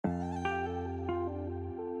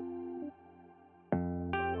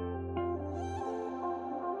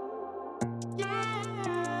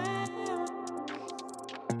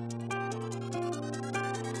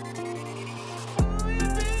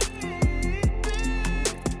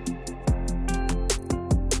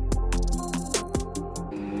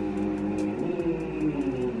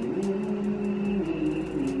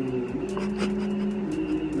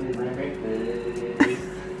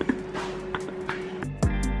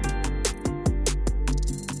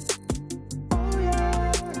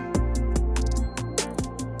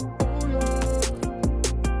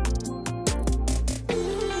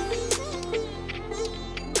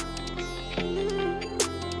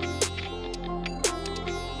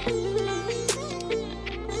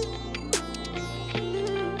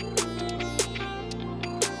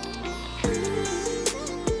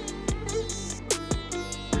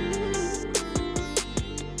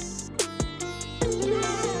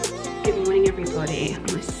everybody.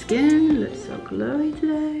 My skin looks so glowy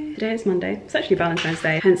today. Today is Monday. It's actually Valentine's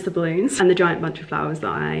Day, hence the balloons and the giant bunch of flowers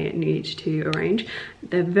that I need to arrange.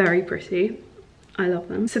 They're very pretty. I love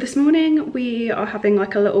them. So this morning we are having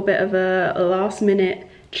like a little bit of a last minute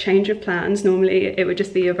change of plans. Normally it would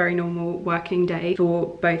just be a very normal working day for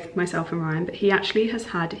both myself and Ryan, but he actually has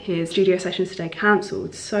had his studio sessions today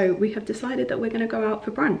cancelled, so we have decided that we're going to go out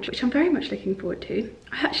for brunch, which I'm very much looking forward to.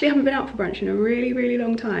 I actually haven't been out for brunch in a really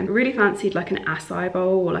long time. I really fancied like an acai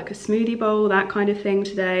bowl or like a smoothie bowl, that kind of thing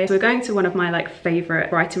today. So we're going to one of my like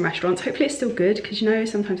favourite Brighton restaurants. Hopefully it's still good, because you know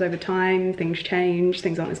sometimes over time things change,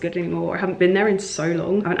 things aren't as good anymore. I haven't been there in so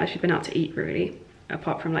long. I haven't actually been out to eat really,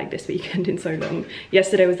 apart from like this weekend, in so long.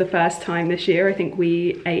 Yesterday was the first time this year I think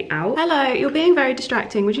we ate out. Hello, you're being very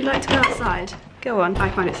distracting. Would you like to go outside? Go on. I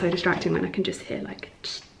find it so distracting when I can just hear like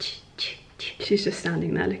she's just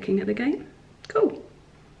standing there looking at the gate. Cool.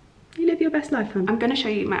 You live your best life, hun. I'm gonna show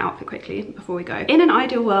you my outfit quickly before we go. In an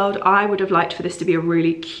ideal world, I would have liked for this to be a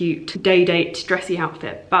really cute day date dressy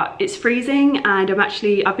outfit, but it's freezing and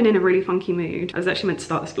I've been in a really funky mood. I was actually meant to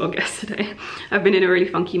start this vlog yesterday. I've been in a really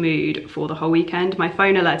funky mood for the whole weekend. My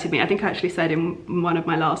phone alerted me, I think I actually said in one of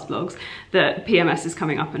my last vlogs that PMS is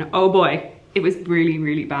coming up, and oh boy, it was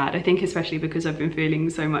really bad. I think especially because I've been feeling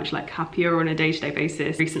so much like happier on a day-to-day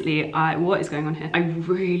basis recently. What is going on here? I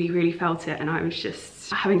really felt it, and I was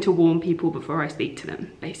just having to warn people before I speak to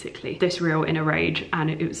them, basically. This reel in a rage, and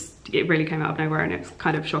it really came out of nowhere, and it's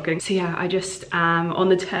kind of shocking. So yeah, I just am on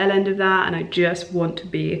the tail end of that, and I just want to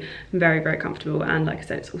be very comfortable. And like I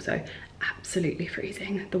said, it's also absolutely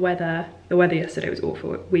freezing. The weather yesterday was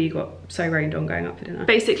awful. We got so rained on going up for dinner.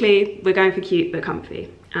 Basically, we're going for cute but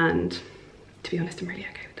comfy, and to be honest, I'm really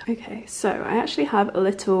okay with that. Okay, so I actually have a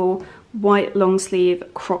little white long sleeve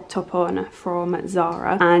crop top on from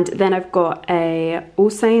Zara, and then I've got a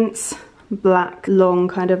All Saints black long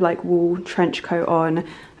kind of like wool trench coat on.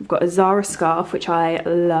 I've got a Zara scarf, which I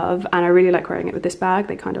love, and I really like wearing it with this bag.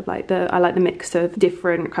 They kind of like I like the mix of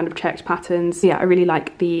different kind of checked patterns. Yeah, I really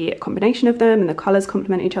like the combination of them, and the colours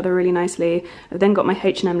complement each other really nicely. I've then got my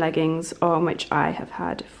H&M leggings on, which I have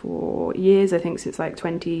had for years, I think since like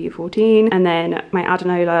 2014. And then my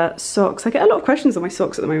Adenola socks. I get a lot of questions on my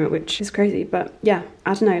socks at the moment, which is crazy, but yeah,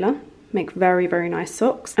 Adenola make very nice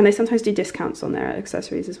socks, and they sometimes do discounts on their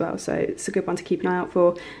accessories as well, so it's a good one to keep an eye out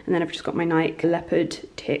for. And then I've just got my Nike leopard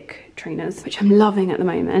tick trainers, which I'm loving at the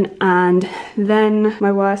moment. And then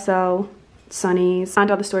my YSL sunnies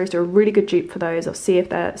and other stories do a really good dupe for those. I'll see if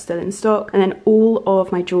they're still in stock. And then all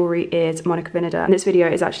of my jewellery is Monica Vinader, and this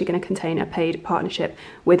video is actually going to contain a paid partnership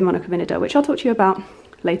with Monica Vinader, which I'll talk to you about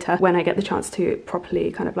later when I get the chance to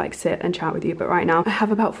properly kind of like sit and chat with you. But right now I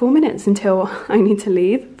have about 4 minutes until I need to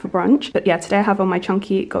leave for brunch. But yeah, today I have on my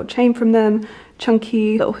chunky gold chain from them,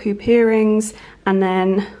 chunky little hoop earrings, and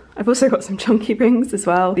then I've also got some chunky rings as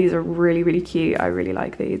well. These are really cute. I really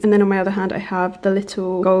like these. And then on my other hand I have the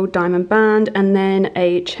little gold diamond band, and then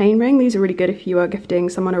a chain ring. These are really good if you are gifting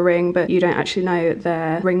someone a ring but you don't actually know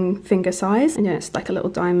their ring finger size. And yeah, it's like a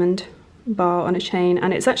little diamond bar on a chain,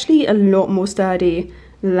 and it's actually a lot more sturdy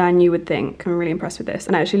than you would think. I'm really impressed with this,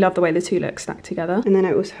 and I actually love the way the two look stacked together. And then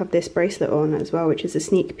I also have this bracelet on as well, which is a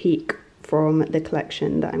sneak peek from the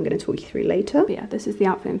collection that I'm going to talk you through later. But yeah, this is the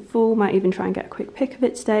outfit in full. Might even try and get a quick pic of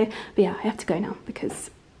it today. But yeah, I have to go now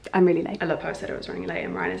because I'm really late. I love how I said I was running late,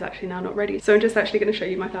 and Ryan is actually now not ready. So I'm just actually going to show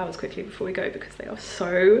you my flowers quickly before we go, because they are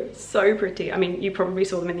so pretty. I mean, you probably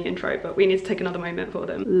saw them in the intro, but we need to take another moment for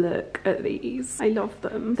them. Look at these. I love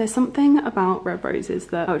them. There's something about red roses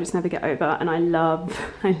that I'll just never get over, and I love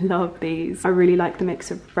these. I really like the mix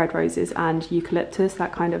of red roses and eucalyptus,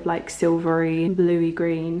 that kind of like silvery bluey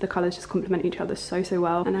green. The colours just complement each other so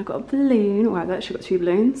well. And I've got a balloon. Wow, I've actually got 2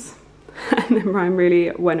 balloons. And then Ryan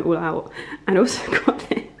really went all out and also got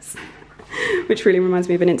this, which really reminds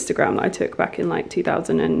me of an Instagram that I took back in like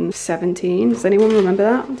 2017. Does anyone remember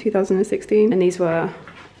that? 2016. And these were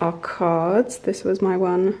our cards. This was my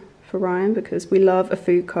one for Ryan because we love a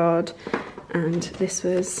food card, and this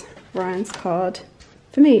was Ryan's card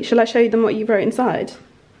for me. Shall I show you them what you wrote inside?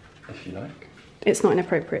 If you like. It's not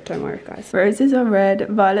inappropriate, don't worry guys. Roses are red,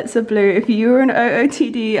 violets are blue. If you were an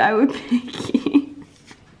OOTD, I would pick you.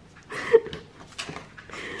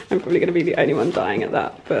 I'm probably going to be the only one dying at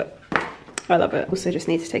that, but I love it. Also just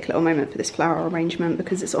need to take a little moment for this flower arrangement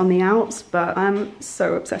because it's on the outs, but I'm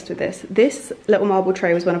so obsessed with this. This little marble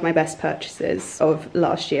tray was one of my best purchases of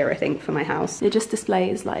last year, I think, for my house. It just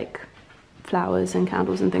displays like flowers and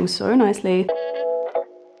candles and things so nicely.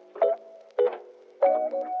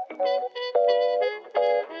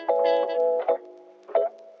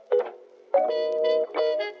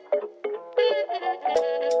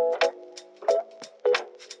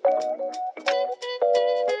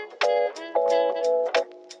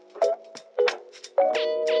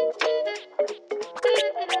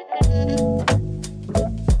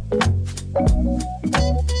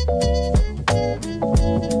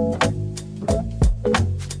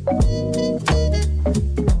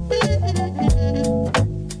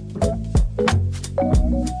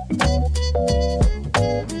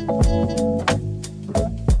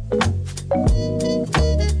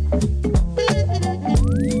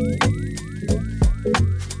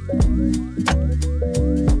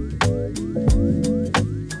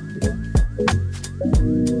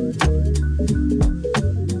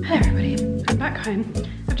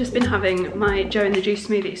 having my Joe and the Juice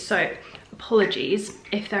smoothie, so apologies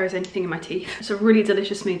if there is anything in my teeth. It's a really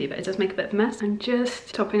delicious smoothie, but it does make a bit of a mess. I'm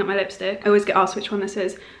just topping up my lipstick. I always get asked which one this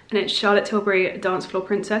is, and it's Charlotte Tilbury Dance Floor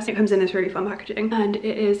Princess. It comes in this really fun packaging, and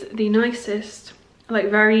it is the nicest, like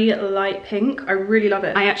very light pink. I really love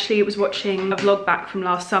it. I actually was watching a vlog back from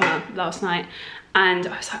last summer last night, and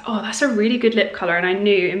I was like, oh, that's a really good lip colour, and I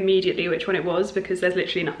knew immediately which one it was because there's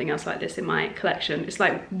literally nothing else like this in my collection. It's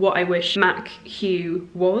like what I wish MAC Hue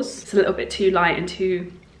was. It's a little bit too light and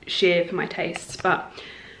too sheer for my tastes. But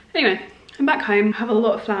anyway, I'm back home. I have a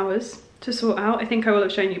lot of flowers to sort out. I think I will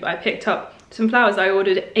have shown you, but I picked up some flowers I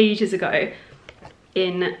ordered ages ago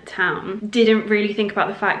in town. Didn't really think about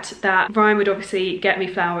the fact that Ryan would obviously get me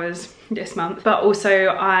flowers this month, but also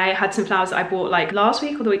I had some flowers that I bought like last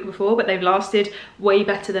week or the week before, but they've lasted way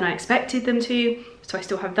better than I expected them to, so I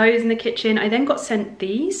still have those in the kitchen. I then got sent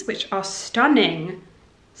these, which are stunning.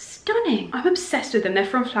 I'm obsessed with them. They're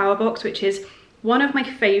from Flower Box, which is one of my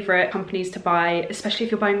favourite companies to buy, especially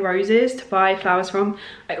if you're buying roses, to buy flowers from.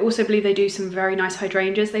 I also believe they do some very nice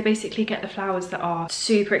hydrangeas. They basically get the flowers that are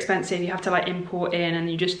super expensive. You have to like import in, and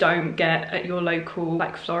you just don't get at your local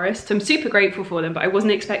like florist. So I'm super grateful for them, but I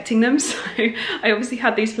wasn't expecting them. So I obviously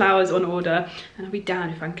had these flowers on order, and I'll be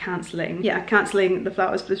damned if I'm cancelling. Yeah, cancelling the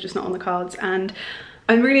flowers, but it's just not on the cards. And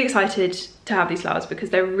I'm really excited to have these flowers because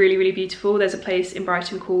they're really, really beautiful. There's a place in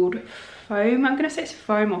Brighton called Foam, I'm gonna say it's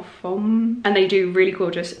Foam or Foam, and they do really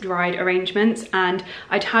gorgeous dried arrangements. And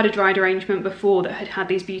I'd had a dried arrangement before that had had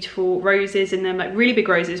these beautiful roses in them, like really big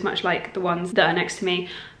roses, much like the ones that are next to me,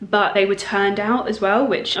 but they were turned out as well,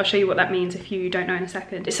 which I'll show you what that means if you don't know in a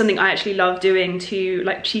second. It's something I actually love doing to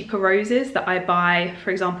like cheaper roses that I buy,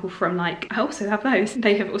 for example, from like, I also have those.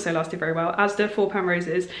 They have also lasted very well. Asda £4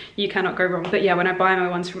 roses, you cannot go wrong. But yeah, when I buy my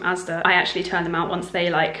ones from Asda, I actually turn them out once they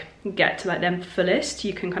like get to like them fullest.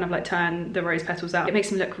 You can kind of like turn the rose petals out. It makes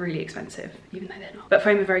them look really expensive, even though they're not. But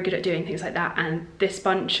Foam are very good at doing things like that, and this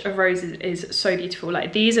bunch of roses is so beautiful.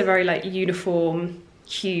 Like these are very like uniform,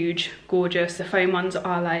 huge, gorgeous. The Foam ones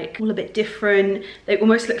are like all a bit different. They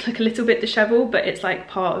almost look like a little bit disheveled, but it's like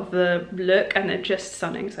part of the look, and they're just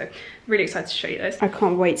stunning. So really excited to show you those. I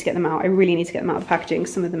can't wait to get them out. I really need to get them out of the packaging.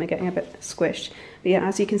 Some of them are getting a bit squished. But yeah,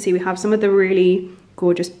 as you can see, we have some of the really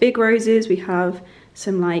gorgeous big roses. We have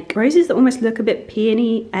some like roses that almost look a bit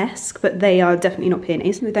peony-esque, but they are definitely not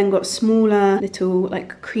peonies. We've then got smaller little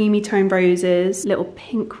like creamy toned roses, little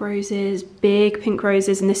pink roses, big pink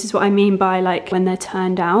roses, and this is what I mean by like when they're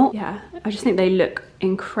turned out. Yeah, I just think they look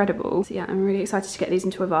incredible. So yeah, I'm really excited to get these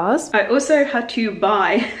into a vase. I also had to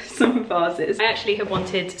buy some vases. I actually have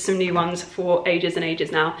wanted some new ones for ages and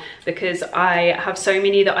ages now, because I have so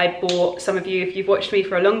many that I bought. Some of you, if you've watched me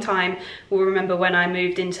for a long time, will remember when I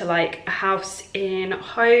moved into like a house in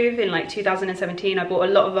Hove in like 2017. I bought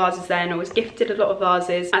a lot of vases then. I was gifted a lot of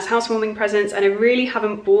vases as housewarming presents, and I really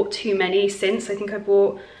haven't bought too many since. I think I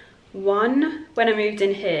bought one when I moved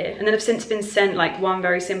in here, and then I've since been sent like one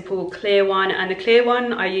very simple clear one, and the clear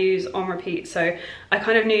one I use on repeat. So I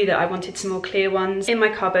kind of knew that I wanted some more clear ones in my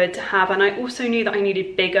cupboard to have, and I also knew that I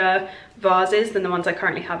needed bigger vases than the ones I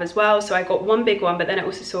currently have as well. So I got one big one, but then I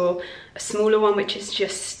also saw a smaller one which is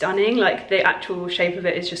just stunning. Like the actual shape of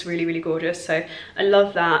it is just really, really gorgeous. So I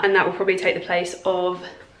love that, and that will probably take the place of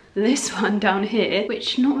this one down here,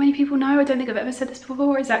 which not many people know. I don't think I've ever said this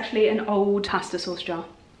before. It's actually an old pasta sauce jar,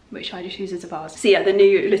 which I just use as a vase. So yeah, the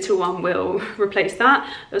new little one will replace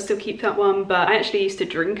that. I'll still keep that one, but I actually used to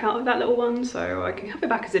drink out of that little one, so I can have it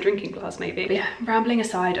back as a drinking glass maybe. But yeah, rambling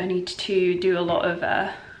aside, I need to do a lot of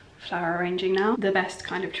flower arranging now. The best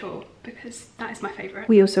kind of chore, because that is my favourite.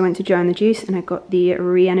 We also went to Joe and the Juice, and I got the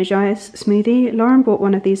Re-Energize smoothie. Lauren bought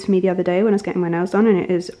one of these for me the other day when I was getting my nails done, and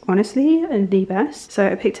it is honestly the best. So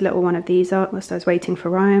I picked a little one of these up whilst I was waiting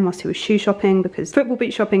for Ryan, whilst he was shoe shopping, because football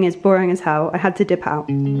boot shopping is boring as hell. I had to dip out.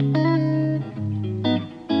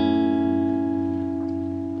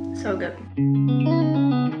 So good.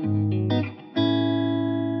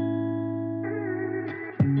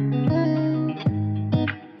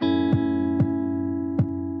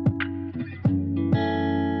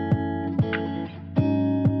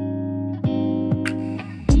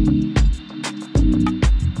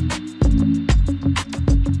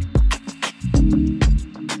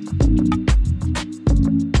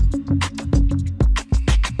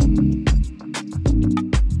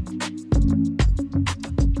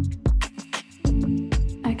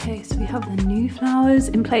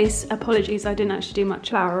 In place. Apologies, I didn't actually do much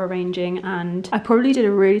flower arranging, and I probably did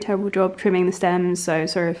a really terrible job trimming the stems, so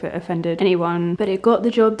sorry if it offended anyone, but it got the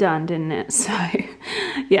job done, didn't it? So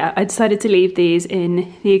yeah, I decided to leave these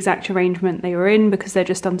in the exact arrangement they were in because they're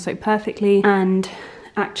just done so perfectly. And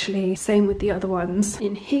actually. Same with the other ones.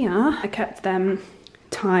 In here, I kept them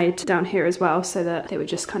tied down here as well so that they were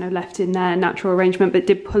just kind of left in their natural arrangement, but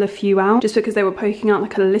did pull a few out just because they were poking out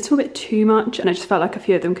like a little bit too much, and I just felt like a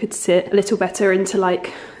few of them could sit a little better into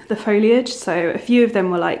like the foliage. So a few of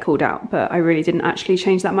them were like pulled out, but I really didn't actually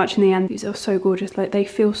change that much in the end. These are so gorgeous, like they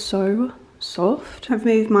feel so soft. I've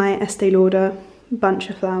moved my Estee Lauder bunch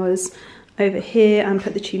of flowers over here and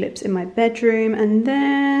put the tulips in my bedroom, and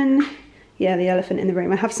then yeah, the elephant in the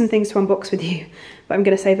room. I have some things to unbox with you, but I'm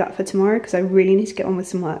going to save that for tomorrow because I really need to get on with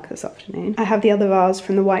some work this afternoon. I have the other vase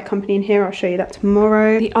from the White Company in here. I'll show you that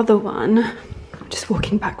tomorrow. The other one, I'm just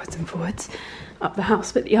walking backwards and forwards up the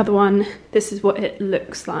house, but the other one, this is what it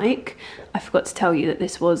looks like. I forgot to tell you that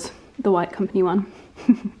this was the White Company one.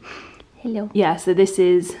 Hello. Yeah, so this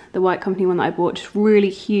is the White Company one that I bought, just really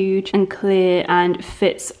huge and clear and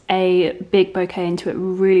fits a big bouquet into it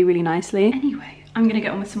really, really nicely. Anyway, I'm gonna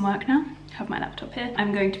get on with some work now. Have my laptop here.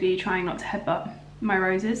 I'm going to be trying not to headbutt my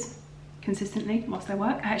roses consistently whilst I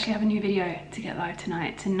work. I actually have a new video to get live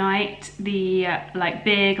tonight. Tonight, the like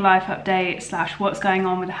big life update slash what's going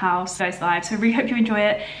on with the house goes live. So I really hope you enjoy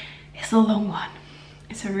it. It's a long one.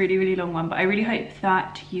 It's a really, really long one, but I really hope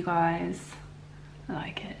that you guys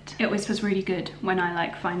like it. It always was really good when I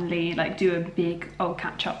like finally like do a big old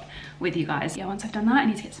catch up with you guys. Yeah, once I've done that, I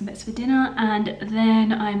need to get some bits for dinner, and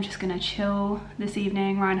then I'm just gonna chill this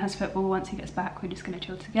evening. Ryan has football. Once he gets back, we're just gonna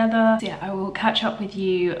chill together. So yeah, I will catch up with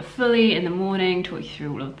you fully in the morning, talk you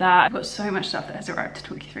through all of that. I've got so much stuff that has arrived to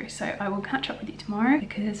talk you through, so I will catch up with you tomorrow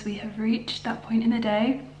because we have reached that point in the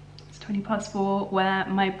day. 4:20 where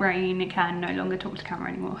my brain can no longer talk to camera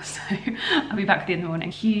anymore, so I'll be back with you in the morning.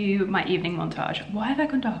 Cue my evening montage. Why have I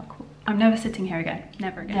gone dark? I'm never sitting here again,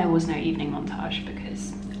 never again. There was no evening montage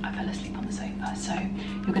because I fell asleep on the sofa, so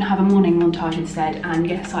you're gonna have a morning montage instead. And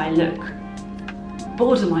yes, I look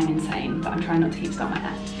borderline insane, but I'm trying not to keep starting my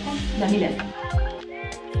hair. Okay, let me live.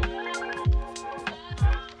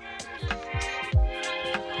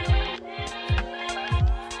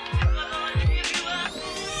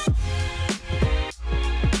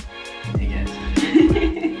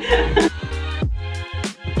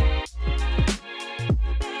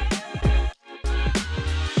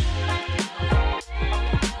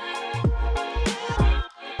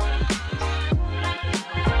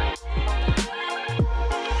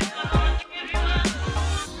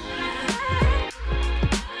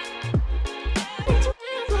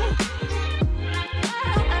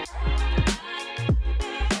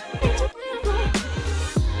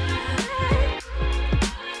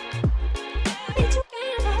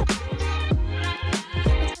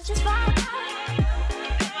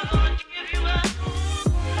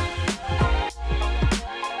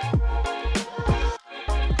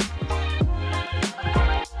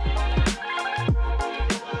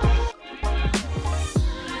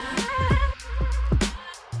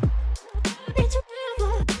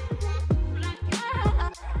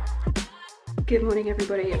 Good morning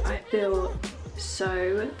everybody. I feel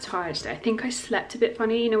so tired today. I think I slept a bit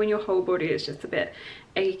funny, you know when your whole body is just a bit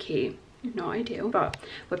achy. Not ideal, but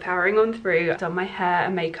we're powering on through. I've done my hair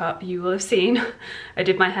and makeup, you will have seen. I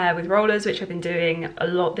did my hair with rollers, which I've been doing a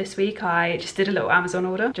lot this week. I just did a little Amazon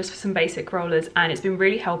order just for some basic rollers, and it's been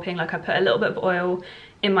really helping. Like I put a little bit of oil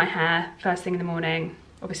in my hair first thing in the morning,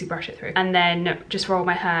 obviously brush it through, and then just roll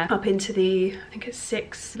my hair up into the, I think it's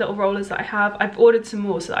 6 little rollers that I have. I've ordered some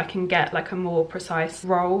more so that I can get like a more precise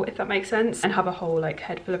roll, if that makes sense, and have a whole like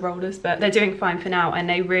head full of rollers, but they're doing fine for now. And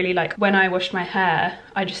they really, like when I washed my hair,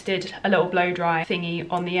 I just did a little blow dry thingy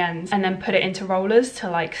on the ends and then put it into rollers to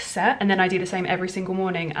like set, and then I do the same every single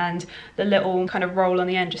morning, and the little kind of roll on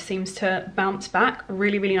the end just seems to bounce back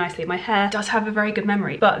really, really nicely. My hair does have a very good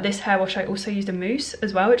memory, but this hair wash I also used a mousse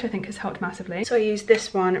as well, which I think has helped massively. So I used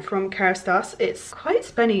this one from Kerastase. It's quite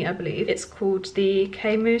spenny, I believe. It's called the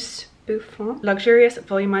K-Mousse Bouffant Luxurious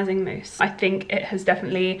Volumizing Mousse. I think it has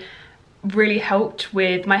definitely really helped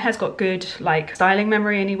with, my hair's got good like styling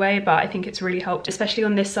memory anyway, but I think it's really helped, especially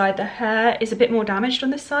on this side. The hair is a bit more damaged on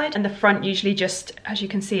this side, and the front usually just, as you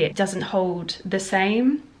can see, it doesn't hold the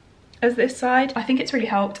same as this side. I think it's really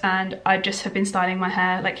helped, and I just have been styling my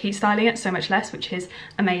hair, like heat styling it so much less, which is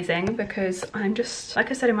amazing because I'm just,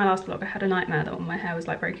 like I said in my last vlog, I had a nightmare that all my hair was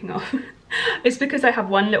like breaking off. It's because I have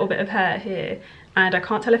one little bit of hair here and I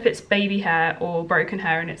can't tell if it's baby hair or broken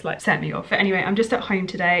hair, and it's like set me off. But anyway, I'm just at home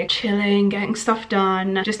today, chilling, getting stuff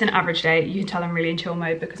done. Just an average day. You can tell I'm really in chill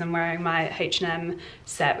mode because I'm wearing my H&M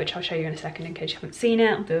set, which I'll show you in a second in case you haven't seen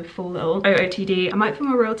it. I'll do a full little OOTD. I might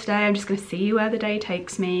film a reel today. I'm just gonna see where the day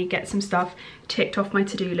takes me, get some stuff ticked off my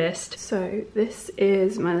to-do list. So this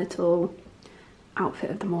is my little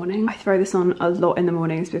outfit of the morning. I throw this on a lot in the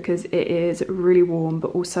mornings because it is really warm, but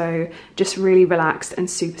also just really relaxed and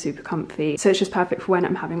super comfy. So it's just perfect for when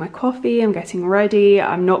I'm having my coffee, I'm getting ready,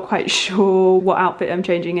 I'm not quite sure what outfit I'm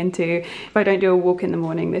changing into. If I don't do a walk in the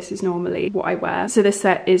morning, this is normally what I wear. So this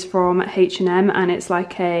set is from H&M and it's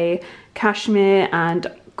like a cashmere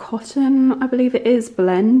and cotton, I believe it is,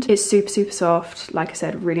 blend. It's super soft, like I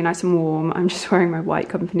said, really nice and warm. I'm just wearing my white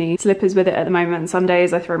company slippers with it at the moment. Some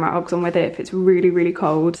days I throw my Uggs on with it if it's really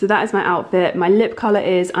cold. So that is my outfit. My lip colour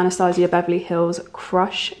is Anastasia Beverly Hills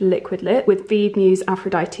Crush Liquid Lip with Vive Muse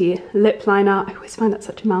Aphrodite lip liner. I always find that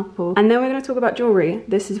such a mouthful. And then we're going to talk about jewellery.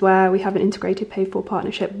 This is where we have an integrated paid-for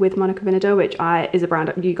partnership with Monica Vinader, which is a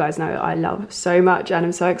brand you guys know I love so much, and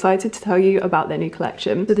I'm so excited to tell you about their new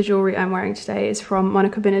collection. So the jewellery I'm wearing today is from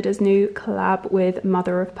Monica Vinader's new collab with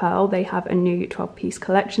Mother of Pearl. They have a new 12-piece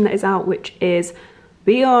collection that is out, which is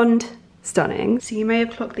beyond stunning. So you may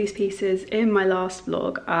have clocked these pieces in my last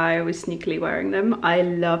vlog. I was sneakily wearing them. I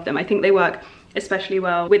love them. I think they work especially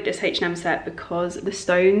well with this H&M set because the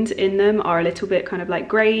stones in them are a little bit kind of like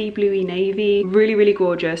grey, bluey, navy. Really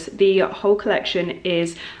gorgeous. The whole collection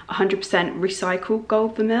is 100% recycled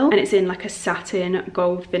gold vermeil and it's in like a satin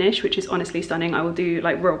gold finish, which is honestly stunning. I will do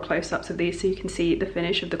like real close-ups of these so you can see the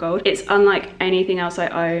finish of the gold. It's unlike anything else I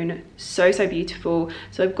own. So beautiful.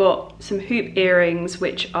 So I've got some hoop earrings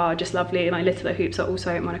which are just lovely. My littler hoops are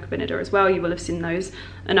also Monica Vinader as well. You will have seen those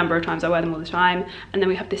a number of times. I wear them all the time. And then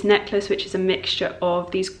we have this necklace which is a mixture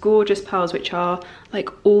of these gorgeous pearls which are like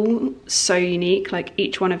all so unique. Like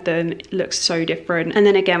each one of them looks so different. And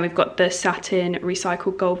then again we've got the satin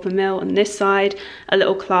recycled gold vermeil on this side, a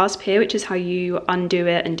little clasp here which is how you undo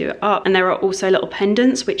it and do it up, and there are also little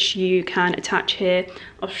pendants which you can attach here.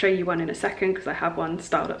 I'll show you one in a second because I have one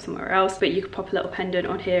styled up somewhere else, but you could pop a little pendant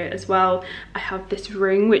on here as well. I have this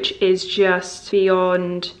ring which is just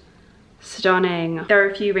beyond stunning. There are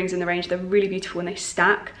a few rings in the range, they're really beautiful and they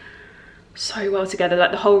stack so well together.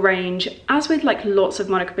 Like the whole range, as with like lots of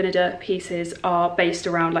Monica Vinader pieces, are based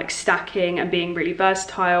around like stacking and being really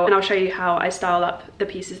versatile, and I'll show you how I style up the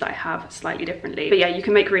pieces that I have slightly differently. But yeah, you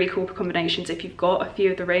can make really cool combinations if you've got a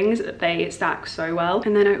few of the rings. They stack so well.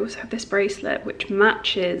 And then I also have this bracelet which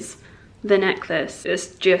matches the necklace.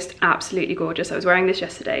 Is just absolutely gorgeous. I was wearing this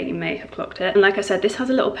yesterday, you may have clocked it. And like I said, this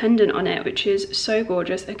has a little pendant on it which is so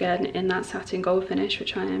gorgeous, again in that satin gold finish,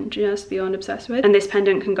 which I am just beyond obsessed with. And this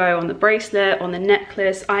pendant can go on the bracelet, on the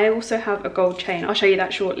necklace. I also have a gold chain, I'll show you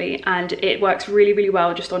that shortly, and it works really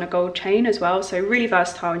well just on a gold chain as well. So really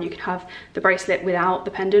versatile, and you can have the bracelet without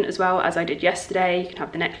the pendant as well, as I did yesterday. You can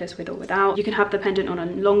have the necklace with or without. You can have the pendant on a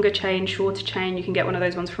longer chain, shorter chain. You can get one of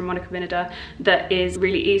those ones from Monica Vinader that is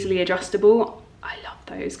really easily adjustable. I love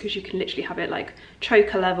those because you can literally have it like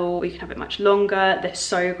choker level, or you can have it much longer. They're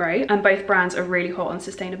so great, and both brands are really hot on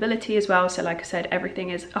sustainability as well. So like I said, everything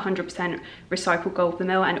is 100% recycled gold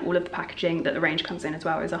vermeil, and all of the packaging that the range comes in as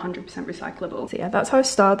well is 100% recyclable. So yeah, that's how I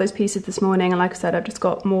styled those pieces this morning. And like I said, I've just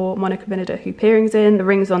got more Monica Vinader hoop earrings in. The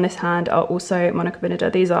rings on this hand are also Monica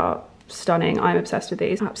Vinader. These are stunning. I'm obsessed with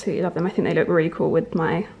these. Absolutely love them. I think they look really cool with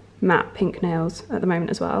my matte pink nails at the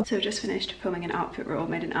moment as well. So just finished filming an outfit roll,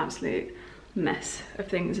 made an absolute mess of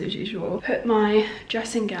things as usual. Put my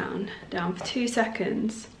dressing gown down for 2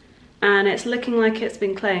 seconds and it's looking like it's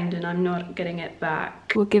been claimed and I'm not getting it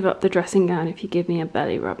back. We'll give up the dressing gown if you give me a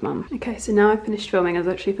belly rub, mum. Okay, so now I've finished filming. I was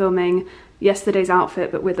actually filming yesterday's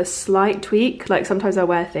outfit but with a slight tweak. Like sometimes I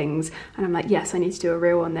wear things and I'm like, yes, I need to do a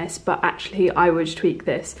reel on this, but actually I would tweak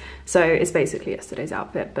this. So it's basically yesterday's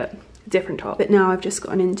outfit but different top. But now I've just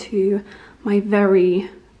gotten into my very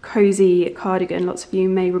cozy cardigan. Lots of you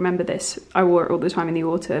may remember this. I wore it all the time in the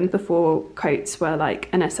autumn before coats were like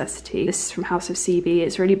a necessity. This is from House of CB.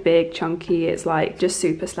 It's really big, chunky. It's like just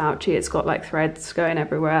super slouchy. It's got like threads going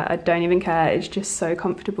everywhere. I don't even care. It's just so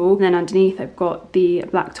comfortable. And then underneath I've got the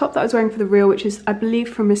black top that I was wearing for the reel, which is I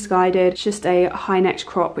believe from Misguided. It's just a high necked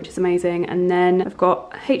crop, which is amazing. And then I've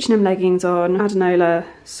got H&M leggings on, Adanola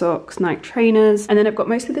socks, Nike trainers, and then I've got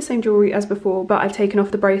mostly the same jewelry as before, but I've taken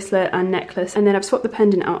off the bracelet and necklace, and then I've swapped the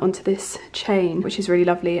pendant out onto this chain, which is really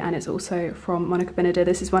lovely, and it's also from Monica Vinader.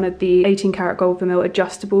 This is one of the 18 karat gold vermeil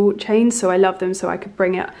adjustable chains, so I love them. So I could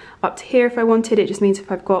bring it up to here if I wanted. It just means if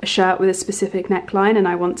I've got a shirt with a specific neckline and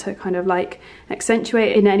I want to kind of like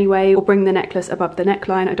accentuate it in any way or bring the necklace above the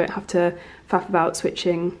neckline, I don't have to faff about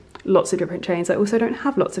switching lots of different chains. I also don't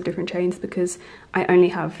have lots of different chains because I only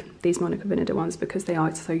have these Monica Vinader ones because they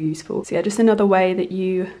are so useful. So yeah, just another way that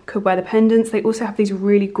you could wear the pendants. They also have these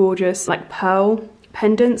really gorgeous like pearl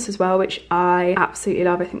pendants as well, which I absolutely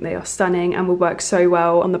love. I think they are stunning and will work so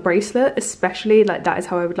well on the bracelet especially. Like, that is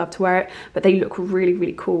how I would love to wear it, but they look really,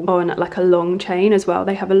 really cool on like a long chain as well.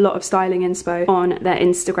 They have a lot of styling inspo on their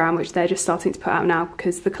Instagram, which they're just starting to put out now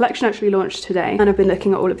because the collection actually launched today, and I've been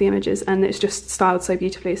looking at all of the images and it's just styled so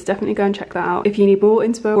beautifully. So definitely go and check that out if you need more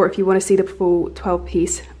inspo, or if you want to see the full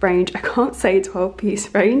 12-piece range. I can't say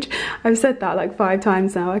 12-piece range, I've said that like 5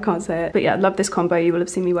 times now, I can't say it. But yeah, I love this combo. You will have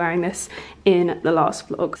seen me wearing this in the last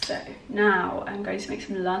vlog. So now I'm going to make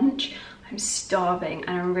some lunch. I'm starving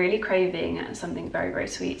and I'm really craving something very, very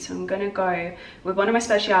sweet. So I'm gonna go with one of my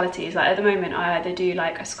specialities. Like, at the moment I either do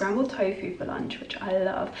like a scrambled tofu for lunch, which I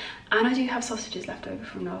love, and I do have sausages left over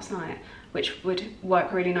from last night, which would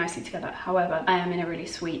work really nicely together. However, I am in a really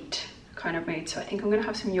sweet kind of mood, so I think I'm gonna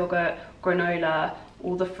have some yogurt, granola,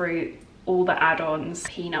 all the fruit, all the add-ons,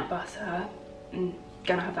 peanut butter. I'm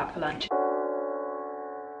gonna have that for lunch.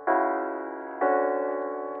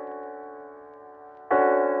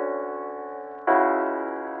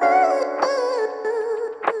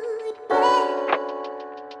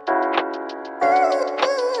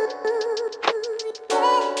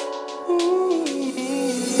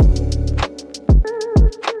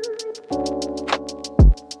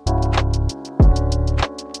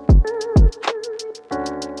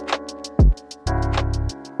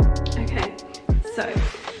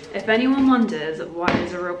 If anyone wonders why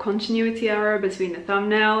there's a real continuity error between the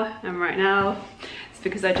thumbnail and right now, it's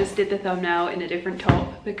because I just did the thumbnail in a different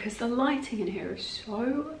top because the lighting in here is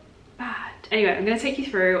so bad. Anyway, I'm going to take you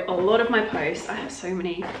through a lot of my posts. I have so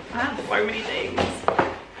many things.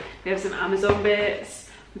 We have some Amazon bits.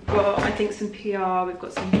 We've got, I think, some PR. We've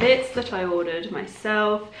got some bits that I ordered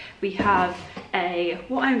myself. We have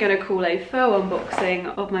what I'm going to call a faux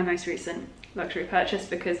unboxing of my most recent luxury purchase,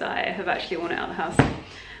 because I have actually worn it out of the house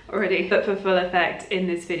already. But for full effect in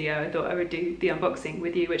this video, I thought I would do the unboxing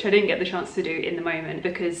with you, which I didn't get the chance to do in the moment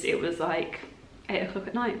because it was like 8 o'clock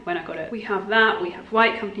at night when I got it. We have that, we have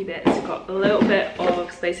white company bits, we've got a little bit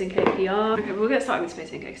of Space NK PR. Okay, we'll get started with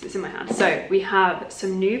Space NK because it's in my hand. So we have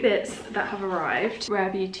some new bits that have arrived. Rare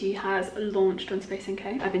Beauty has launched on Space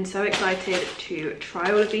NK. I've been so excited to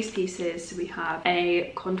try all of these pieces. We have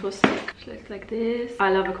a contour stick, which looks like this.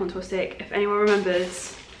 I love a contour stick. If anyone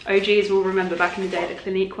remembers, OGs will remember back in the day, the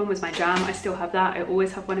Clinique one was my jam. I still have that. I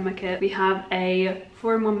always have one in my kit. We have a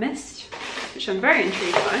 4-in-1 mist, which I'm very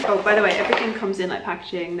intrigued by. Oh, by the way, everything comes in like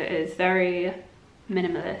packaging that is very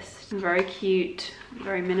minimalist, very cute,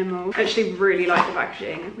 very minimal. I actually really like the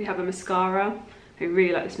packaging. We have a mascara. I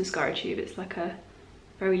really like this mascara tube. It's like a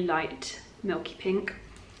very light milky pink.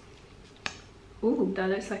 Ooh, that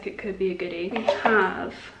looks like it could be a goodie. We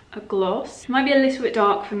have a gloss. Might be a little bit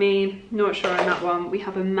dark for me, not sure on that one. We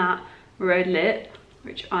have a matte red lip,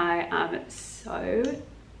 which I am so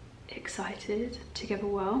excited to give a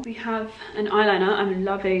whirl. We have an eyeliner. I'm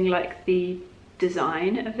loving like the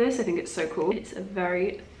design of this. I think it's so cool. It's a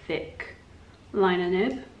very thick liner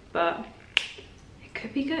nib, but it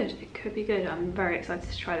could be good. It could be good. I'm very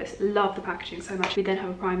excited to try this. Love the packaging so much. We then have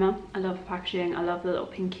a primer. I love the packaging. I love the little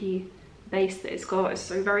pinky base that it's got. It's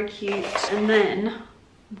so very cute. And then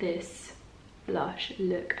this blush,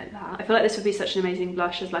 look at that. I feel like this would be such an amazing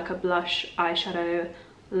blush as like a blush eyeshadow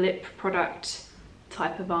lip product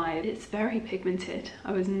type of vibe. It's very pigmented.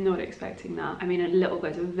 I was not expecting that. I mean, a little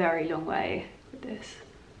goes a very long way with this.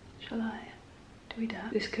 Shall I? Do we dare?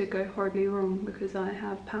 This could go horribly wrong because I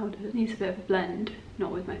have powder. It needs a bit of a blend,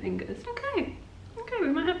 not with my fingers. Okay, we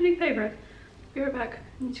might have a new favourite. Be right back.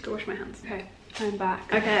 I need to go wash my hands. Okay, I'm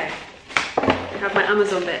back. Okay, we have my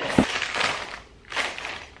Amazon bits.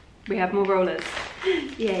 We have more rollers.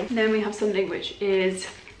 Yay. And then we have something which is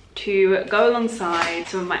to go alongside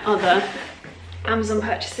some of my other Amazon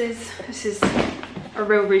purchases. This is a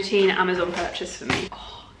real routine Amazon purchase for me.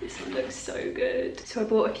 Oh, this one looks so good. So I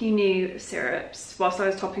bought a few new syrups whilst I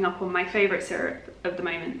was topping up on my favourite syrup of the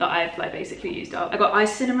moment that I've like basically used up. I got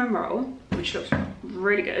iced cinnamon roll, which looks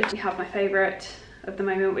really good. We have my favourite of the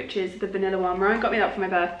moment, which is the vanilla one. Ryan got me that for my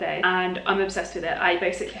birthday and I'm obsessed with it. I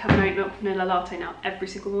basically have an oat milk vanilla latte now every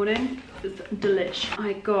single morning. It's delish.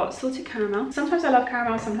 I got salted caramel. Sometimes I love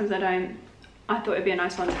caramel, sometimes I don't. I thought it'd be a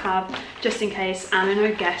nice one to have just in case, and I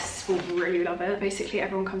know guests will really love it. Basically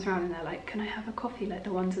everyone comes around and they're like, can I have a coffee like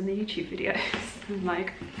the ones in the YouTube videos? I'm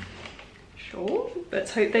like, sure,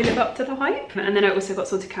 let's hope they live up to the hype. And then I also got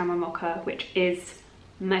salted caramel mocha, which is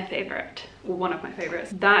my favorite, or one of my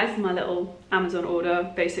favorites. That is my little Amazon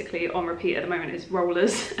order. Basically on repeat at the moment is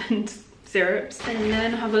rollers and syrups. And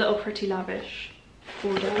then I have a little Pretty Lavish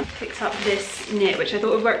order. Picked up this knit, which I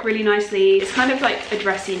thought would work really nicely. It's kind of like a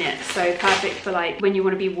dressy knit, so perfect for like when you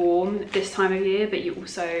want to be warm this time of year, but you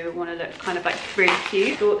also want to look kind of like really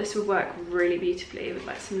cute. Thought this would work really beautifully with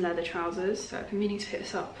like some leather trousers. So I've been meaning to pick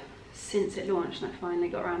this up since it launched, and I finally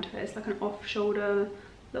got around to it. It's like an off-shoulder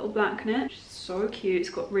little black knit. So cute. It's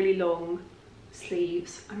got really long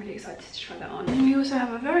sleeves. I'm really excited to try that on. And we also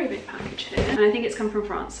have a very big package here, and I think it's come from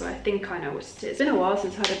France, so I think I know what it is. It's been a while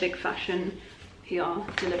since I had a big fashion PR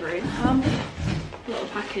delivery. A little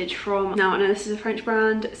package from, now I know this is a French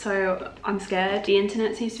brand, so I'm scared. The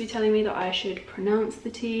internet seems to be telling me that I should pronounce the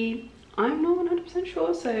T. I'm not 100%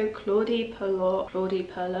 sure, so Claudie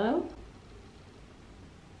Pierlot.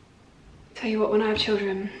 Tell you what, when I have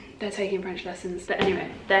children, they're taking French lessons. But anyway,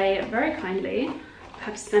 they very kindly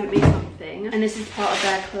have sent me something, and this is part of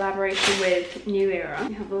their collaboration with New Era.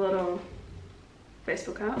 We have a little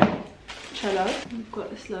baseball cap, which I love. We've got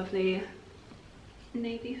this lovely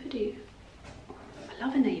navy hoodie. I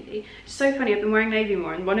love a navy. It's so funny, I've been wearing navy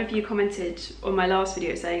more, and one of you commented on my last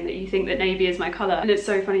video saying that you think that navy is my colour, and it's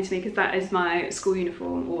so funny to me because that is my school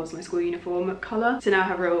uniform, or was my school uniform colour. So now I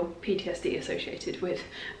have real PTSD associated with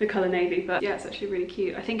the colour navy, but yeah, it's actually really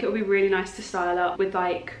cute. I think it would be really nice to style up with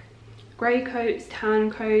like grey coats,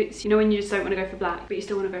 tan coats, you know, when you just don't want to go for black but you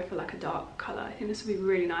still want to go for like a dark colour. I think this would be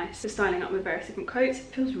really nice for styling up with various different coats. It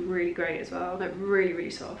feels really great as well, like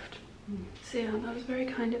really soft. So yeah, that was very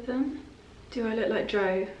kind of them. Do I look like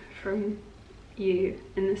Joe from You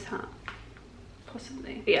in this hat?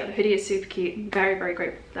 Possibly. But yeah, the hoodie is super cute. Very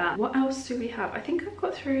grateful for that. What else do we have? I think I've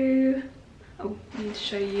got through, oh, I need to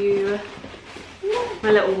show you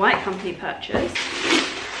my little White Company purchase.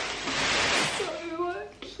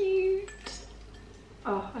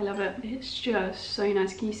 Oh, I love it. It's just so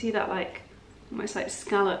nice. Can you see that like almost like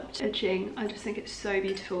scalloped edging? I just think it's so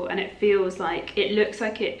beautiful, and it feels like, it looks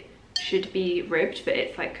like it should be ribbed, but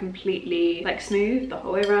it's like completely like smooth the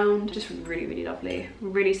whole way around. Just really lovely.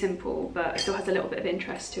 Really simple, but it still has a little bit of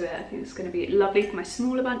interest to it. I think it's going to be lovely for my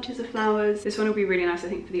smaller bunches of flowers. This one will be really nice, I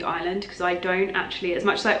think, for the island, because I don't actually, as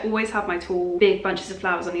much as I always have my tall big bunches of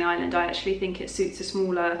flowers on the island, I actually think it suits a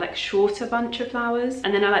smaller, like shorter bunch of flowers.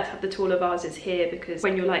 And then I like to have the taller vases here, because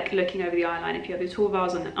when you're like looking over the eye line, if you have your tall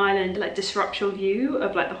vase on the island, it like disrupts your view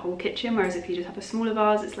of like the whole kitchen, whereas if you just have a smaller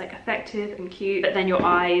vase, it's like effective and cute, but then your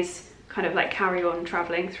eyes kind of like carry on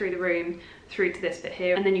traveling through the room through to this bit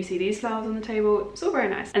here, and then you see these flowers on the table. It's all very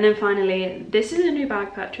nice. And then finally, this is a new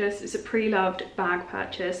bag purchase. It's a pre-loved bag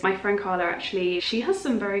purchase. My friend Carla, actually, she has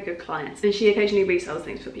some very good clients and she occasionally resells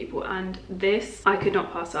things for people, and this I could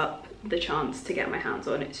not pass up the chance to get my hands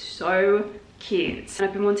on. It's so cute, and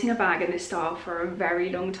I've been wanting a bag in this style for a very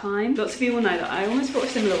long time. Lots of you will know that I almost bought a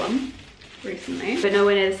similar one recently, but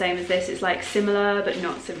nowhere near the same as this. It's like similar but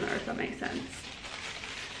not similar, if that makes sense.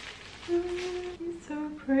 It's so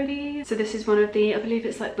pretty. So this is one of the, I believe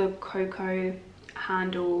it's like the Coco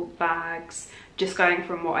handle bags, just going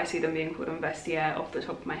from what I see them being called on Vestiaire off the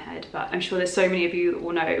top of my head, but I'm sure there's so many of you that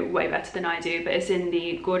will know way better than I do. But it's in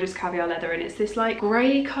the gorgeous caviar leather, and it's this like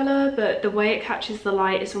grey colour, but the way it catches the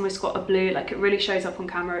light, it's almost got a blue, like it really shows up on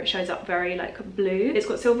camera, it shows up very like blue. It's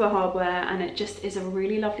got silver hardware, and it just is a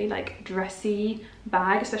really lovely like dressy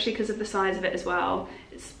bag, especially because of the size of it as well.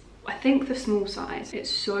 It's, I think, the small size. It's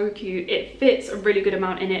so cute. It fits a really good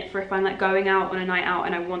amount in it for if I'm like going out on a night out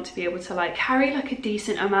and I want to be able to like carry like a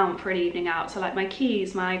decent amount for an evening out. So like my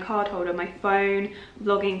keys, my card holder, my phone,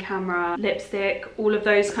 vlogging camera, lipstick, all of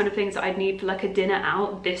those kind of things that I'd need for like a dinner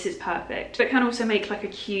out. This is perfect. But it can also make like a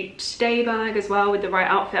cute day bag as well with the right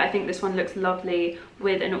outfit. I think this one looks lovely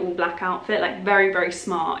with an all black outfit, like very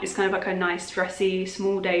smart. It's kind of like a nice dressy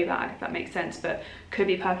small day bag, if that makes sense, but could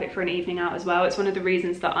be perfect for an evening out as well. It's one of the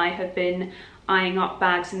reasons that I have been eyeing up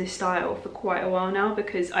bags in this style for quite a while now,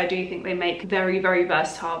 because I do think they make very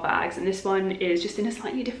versatile bags, and this one is just in a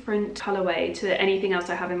slightly different colorway to anything else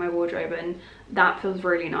I have in my wardrobe, and that feels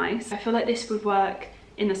really nice. I feel like this would work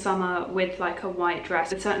in the summer with like a white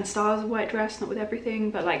dress, with certain styles of white dress, not with everything,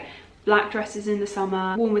 but like black dresses in the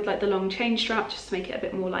summer, worn with like the long chain strap just to make it a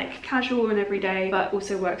bit more like casual and everyday, but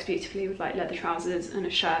also works beautifully with like leather trousers and a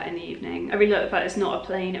shirt in the evening. I really like the fact it's not a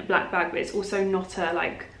plain black bag, but it's also not a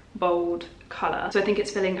like bold colour, so I think it's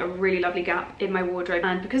filling a really lovely gap in my wardrobe,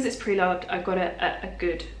 and because it's pre-loved, I've got it at a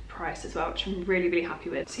good price as well, which I'm really happy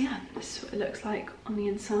with. So yeah, this is what it looks like on the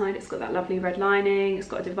inside. It's got that lovely red lining, it's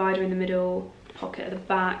got a divider in the middle, pocket at the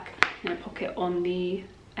back, and a pocket on the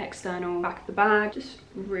external back of the bag. Just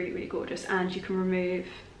really gorgeous, and you can remove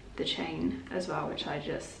the chain as well, which I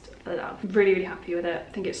just love. Really, really happy with it.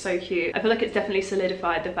 I think it's so cute. I feel like it's definitely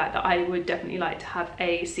solidified the fact that I would definitely like to have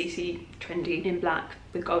a CC trendy in black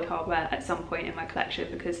with gold hardware at some point in my collection,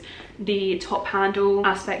 because the top handle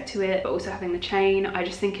aspect to it, but also having the chain, I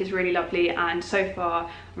just think is really lovely. And so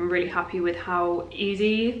far I'm really happy with how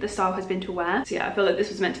easy the style has been to wear. So yeah, I feel like this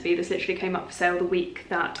was meant to be, this literally came up for sale the week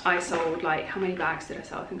that I sold, like, how many bags did I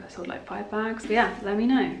sell? I think I sold like 5 bags. But yeah, let me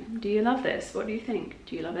know, do you love this? What do you think?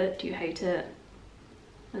 Do you love it? Do you hate it?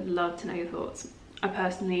 I'd love to know your thoughts. I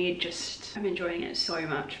personally just am enjoying it so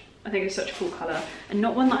much. I think it's such a cool colour, and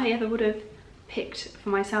not one that I ever would have picked for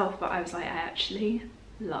myself, but I was like, I actually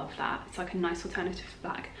love that. It's like a nice alternative to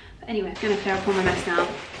black. But anyway, I'm gonna clear up all my mess now.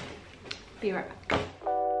 Be right back.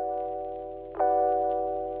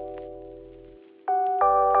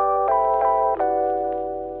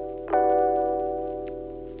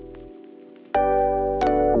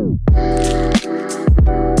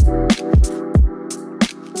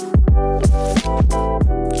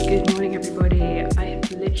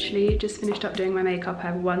 Just finished up doing my makeup. I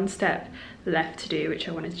have one step left to do, which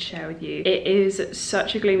I wanted to share with you. It is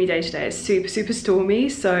such a gloomy day today. It's super stormy,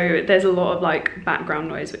 so there's a lot of like background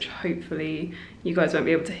noise, which hopefully you guys won't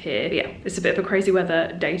be able to hear. But yeah, it's a bit of a crazy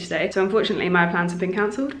weather day today, so unfortunately my plans have been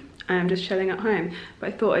cancelled. I'm just chilling at home, but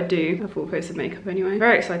I thought I'd do a full face of makeup anyway.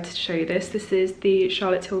 Very excited to show you this. This is the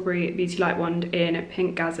Charlotte Tilbury Beauty Light Wand in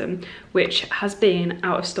Pink Gasm, which has been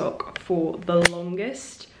out of stock for the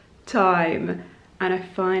longest time. And I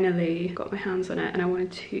finally got my hands on it, and I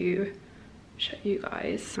wanted to show you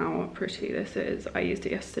guys how pretty this is. I used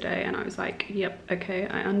it yesterday and I was like, yep, okay,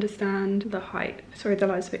 I understand the hype. Sorry, the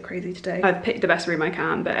light's a bit crazy today. I've picked the best room I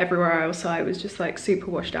can, but everywhere else I was just like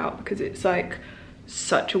super washed out because it's like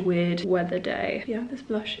such a weird weather day. Yeah, this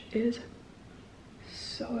blush is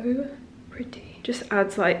so pretty. Just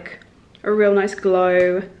adds like a real nice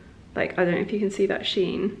glow. Like, I don't know if you can see that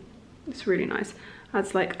sheen. It's really nice.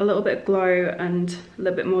 Adds like a little bit of glow and a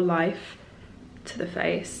little bit more life to the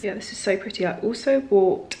face. Yeah, this is so pretty. I also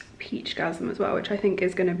bought Peach Gasm as well, which I think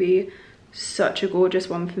is going to be such a gorgeous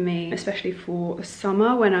one for me, especially for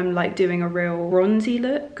summer when I'm like doing a real bronzy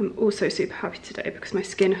look. I'm also super happy today because my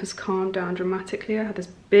skin has calmed down dramatically. I had this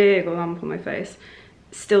big lump on my face.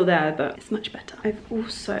 It's still there, but it's much better. I've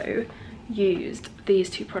also used these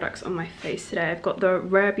two products on my face today. I've got the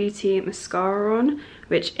Rare Beauty mascara on,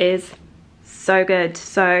 which is so good,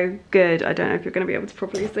 so good. I don't know if you're going to be able to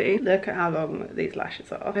properly see. Look at how long these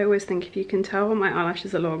lashes are. I always think if you can tell my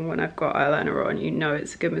eyelashes are long when I've got eyeliner on, you know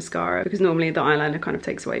it's a good mascara, because normally the eyeliner kind of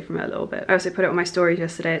takes away from it a little bit. I also put it on my stories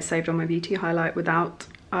yesterday. It's saved on my beauty highlight without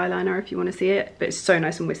eyeliner if you want to see it, but it's so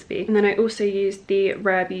nice and wispy. And then I also used the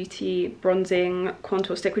Rare Beauty bronzing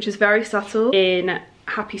contour stick, which is very subtle in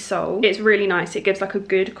Happy Soul. It's really nice. It gives like a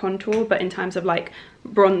good contour, but in terms of like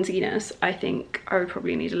bronziness, I think I would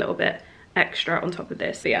probably need a little bit extra on top of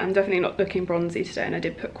this. But yeah, I'm definitely not looking bronzy today, and I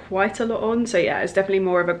did put quite a lot on, so yeah, it's definitely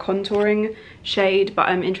more of a contouring shade, but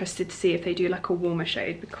I'm interested to see if they do like a warmer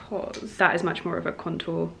shade, because that is much more of a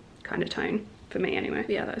contour kind of tone for me anyway.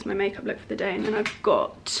 But yeah, that is my makeup look for the day. And then I've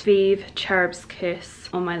got Vive Cherub's Kiss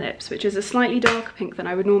on my lips, which is a slightly darker pink than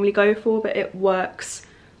I would normally go for, but it works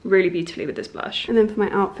really beautifully with this blush. And then for my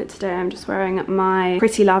outfit today, I'm just wearing my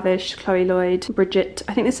Pretty Lavish Chloe Lloyd Bridget,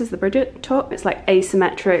 I think this is the Bridget top. It's like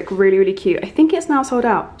asymmetric, really cute. I think it's now sold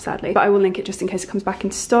out, sadly, but I will link it just in case it comes back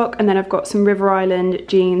into stock. And then I've got some River Island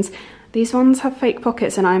jeans. These ones have fake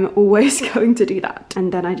pockets and I'm always going to do that,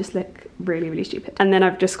 and then I just look really stupid. And then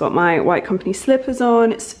I've just got my White Company slippers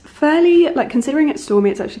on. It's fairly, like, considering it's stormy,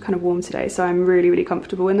 it's actually kind of warm today, so I'm really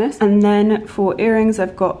comfortable in this. And then for earrings,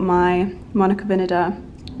 I've got my Monica Vinader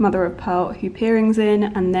Mother of Pearl hoop earrings in,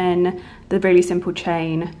 and then the really simple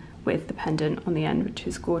chain with the pendant on the end, which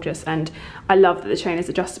is gorgeous. And I love that the chain is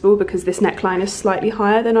adjustable, because this neckline is slightly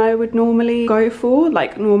higher than I would normally go for.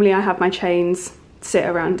 Like, normally I have my chains sit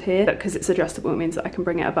around here, but because it's adjustable, it means that I can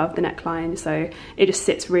bring it above the neckline, so it just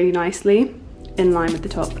sits really nicely in line with the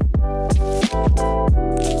top.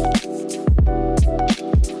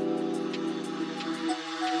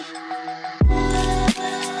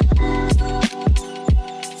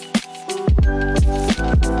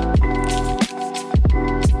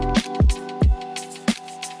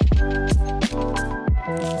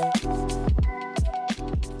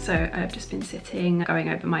 So So I've just been sitting, going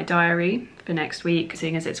over my diary for next week,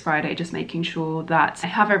 seeing as it's Friday, just making sure that I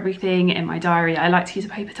have everything in my diary. I like to use a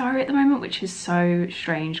paper diary at the moment, which is so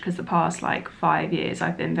strange because the past like 5 years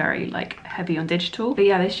I've been very like heavy on digital. But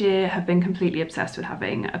yeah, this year have been completely obsessed with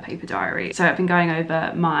having a paper diary. So I've been going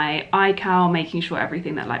over my iCal, making sure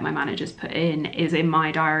everything that like my managers put in is in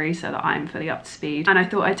my diary so that I'm fully up to speed. And I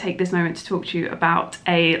thought I'd take this moment to talk to you about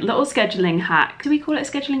a little scheduling hack. Do we call it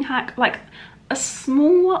a scheduling hack? Like a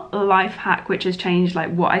small life hack which has changed like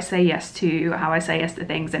what I say yes to, how I say yes to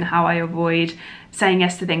things, and how I avoid saying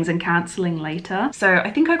yes to things and cancelling later. So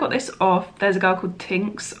I think I got this off, there's a girl called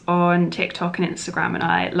Tinks on TikTok and Instagram, and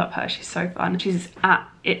I love her, she's so fun. She's at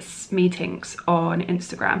It's Me Tinks on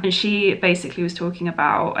Instagram, and she basically was talking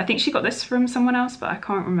about, I think she got this from someone else but I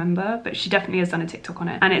can't remember, but she definitely has done a TikTok on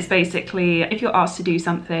it. And it's basically, if you're asked to do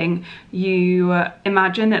something, you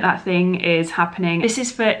imagine that that thing is happening. This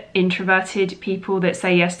is for introverted people that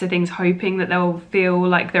say yes to things hoping that they'll feel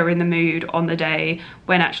like they're in the mood on the day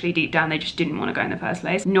when actually deep down they just didn't want to go in the first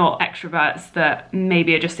place. Not extroverts that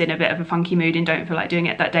maybe are just in a bit of a funky mood and don't feel like doing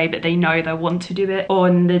it that day, but they know they want to do it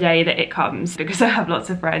on the day that it comes. Because I have lots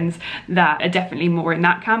of friends that are definitely more in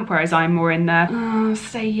that camp, whereas I'm more in the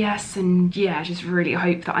say yes and yeah, just really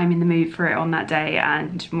hope that I'm in the mood for it on that day,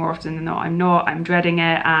 and more often than not I'm not. I'm dreading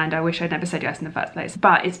it and I wish I'd never said yes in the first place.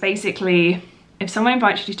 But it's basically, if someone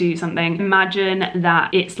invites you to do something, imagine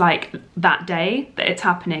that it's like that day that it's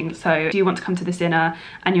happening. So do you want to come to this dinner,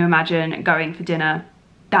 and you imagine going for dinner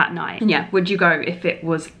that night? And yeah, would you go if it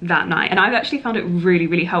was that night? And I've actually found it really,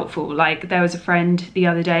 really helpful. Like there was a friend the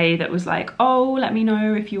other day that was like, oh, let me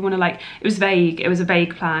know if you want to, like, it was vague, it was a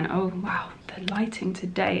vague plan. Oh wow, the lighting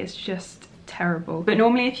today is just terrible. But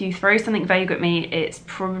normally if you throw something vague at me, it's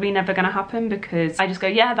probably never gonna happen, because I just go,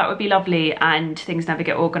 yeah, that would be lovely, and things never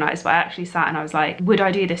get organized. But I actually sat and I was like, would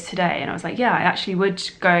I do this today? And I was like, yeah, I actually would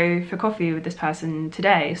go for coffee with this person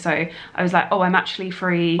today. So I was like, oh, I'm actually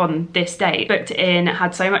free on this date, booked it in,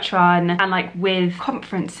 had so much fun. And like with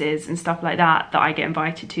conferences and stuff like that I get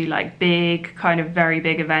invited to, like big, kind of very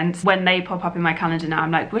big events, when they pop up in my calendar now,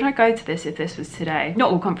 I'm like, would I go to this if this was today?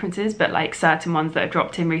 Not all conferences, but like certain ones that have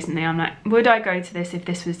dropped in recently, I'm like, would I go to this if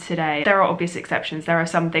this was today? There are obvious exceptions. There are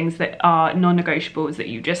some things that are non-negotiables that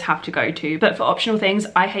you just have to go to. But for optional things,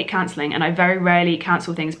 I hate cancelling, and I very rarely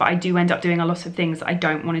cancel things, but I do end up doing a lot of things that I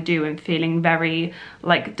don't want to do and feeling very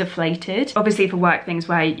like deflated. Obviously for work things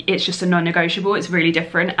where it's just a non-negotiable, it's really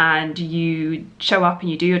different, and you show up and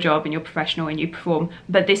you do your job and you're professional and you perform.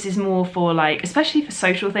 But this is more for like, especially for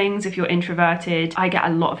social things, if you're introverted, I get a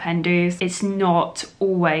lot of hen dos. It's not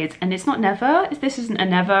always, and it's not never, this isn't a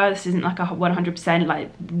never, this isn't like a 100%, like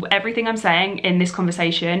everything I'm saying in this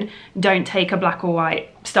conversation, don't take a black or white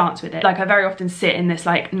stance with it. Like I very often sit in this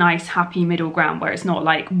like nice happy middle ground where it's not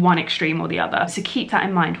like one extreme or the other. So keep that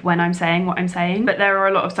in mind when I'm saying what I'm saying. But there are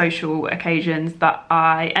a lot of social occasions that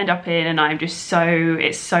I end up in and I'm just so,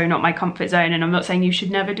 it's so not my comfort zone. And I'm not saying you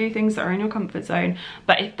should never do things that are in your comfort zone,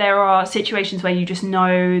 but if there are situations where you just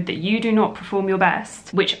know that you do not perform your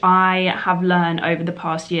best, which I have learned over the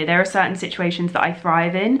past year, there are certain situations that I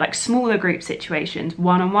thrive in, like smaller group situations,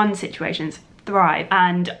 one-on-one situations, thrive,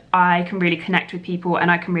 and I can really connect with people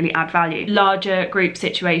and I can really add value. Larger group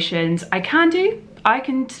situations I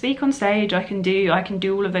can speak on stage, I can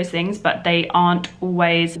do all of those things, but they aren't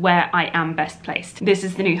always where I am best placed. This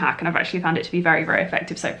is the new hack and I've actually found it to be very, very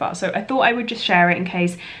effective so far. So I thought I would just share it in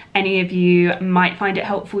case any of you might find it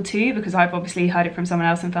helpful too, because I've obviously heard it from someone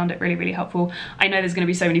else and found it really, really helpful. I know there's going to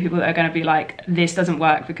be so many people that are going to be like, this doesn't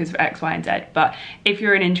work because of X, Y, and Z. But if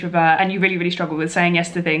you're an introvert and you really, really struggle with saying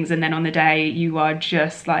yes to things, and then on the day you are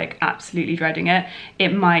just like absolutely dreading it, it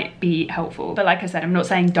might be helpful. But like I said, I'm not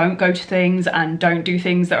saying don't go to things and don't do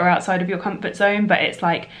things that are outside of your comfort zone, but it's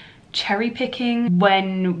like cherry picking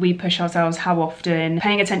when we push ourselves, how often,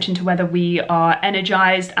 paying attention to whether we are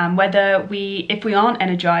energized, and whether if we aren't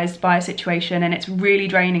energized by a situation and it's really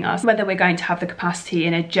draining us, whether we're going to have the capacity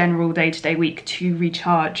in a general day-to-day week to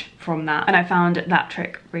recharge from that. And I found that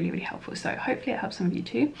trick really, really helpful, so hopefully it helps some of you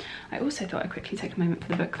too. I also thought I'd quickly take a moment for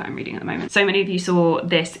the book that I'm reading at the moment. So many of you saw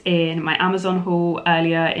this in my Amazon haul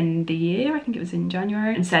earlier in the year, I think it was in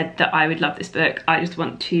January, and said that I would love this book. I just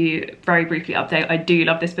want to very briefly update, I do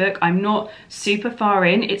love this book. I'm not super far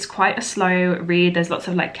in, it's quite a slow read, there's lots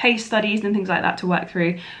of like case studies and things like that to work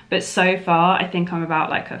through, but so far I think I'm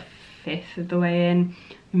about like a fifth of the way in.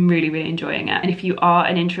 I'm really, really enjoying it. And if you are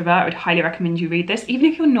an introvert, I would highly recommend you read this. Even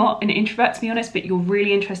if you're not an introvert, to be honest, but you're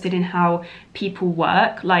really interested in how people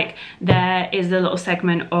work. Like, there is a little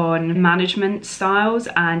segment on management styles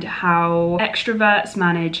and how extroverts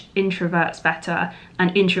manage introverts better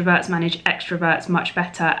and introverts manage extroverts much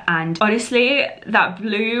better. And honestly, that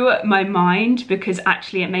blew my mind, because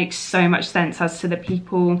actually it makes so much sense as to the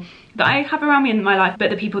people that I have around me in my life, but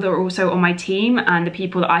the people that are also on my team, and the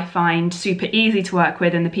people that I find super easy to work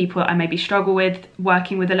with, and the people that I maybe struggle with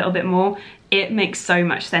working with a little bit more. It makes so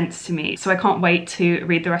much sense to me. So I can't wait to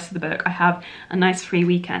read the rest of the book. I have a nice free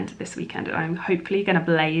weekend this weekend, and I'm hopefully gonna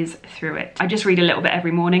blaze through it. I just read a little bit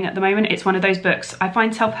every morning at the moment. It's one of those books, I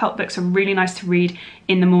find self-help books are really nice to read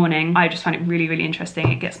in the morning. I just find it really, really interesting.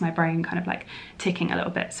 It gets my brain kind of like ticking a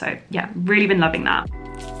little bit. So yeah, really been loving that.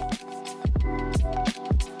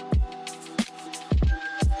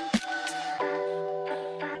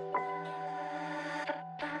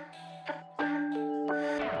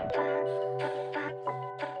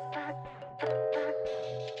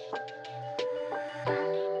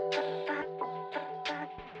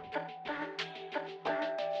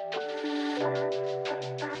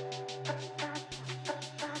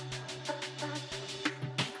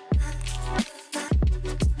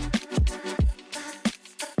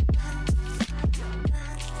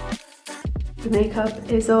 The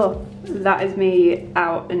makeup is off. That is me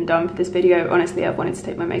out and done for this video. Honestly, I've wanted to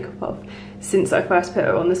take my makeup off since I first put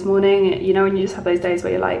it on this morning. You know, when you just have those days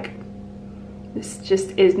where you're like, this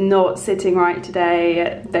just is not sitting right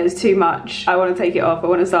today. There's too much. I want to take it off. I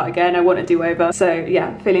want to start again. I want to do over. So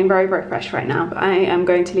yeah, feeling very, very fresh right now. But I am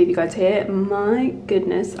going to leave you guys here. My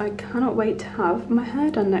goodness, I cannot wait to have my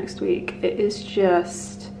hair done next week. It is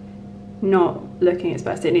just not looking its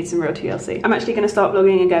best. It needs some real TLC. I'm actually going to start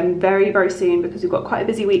vlogging again very, very soon, because we've got quite a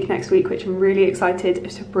busy week next week, which I'm really excited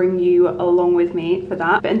to bring you along with me for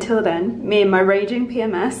that. But until then, me and my raging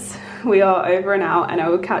PMS, we are over and out, and I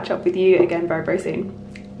will catch up with you again very, very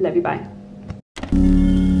soon. Love you, bye.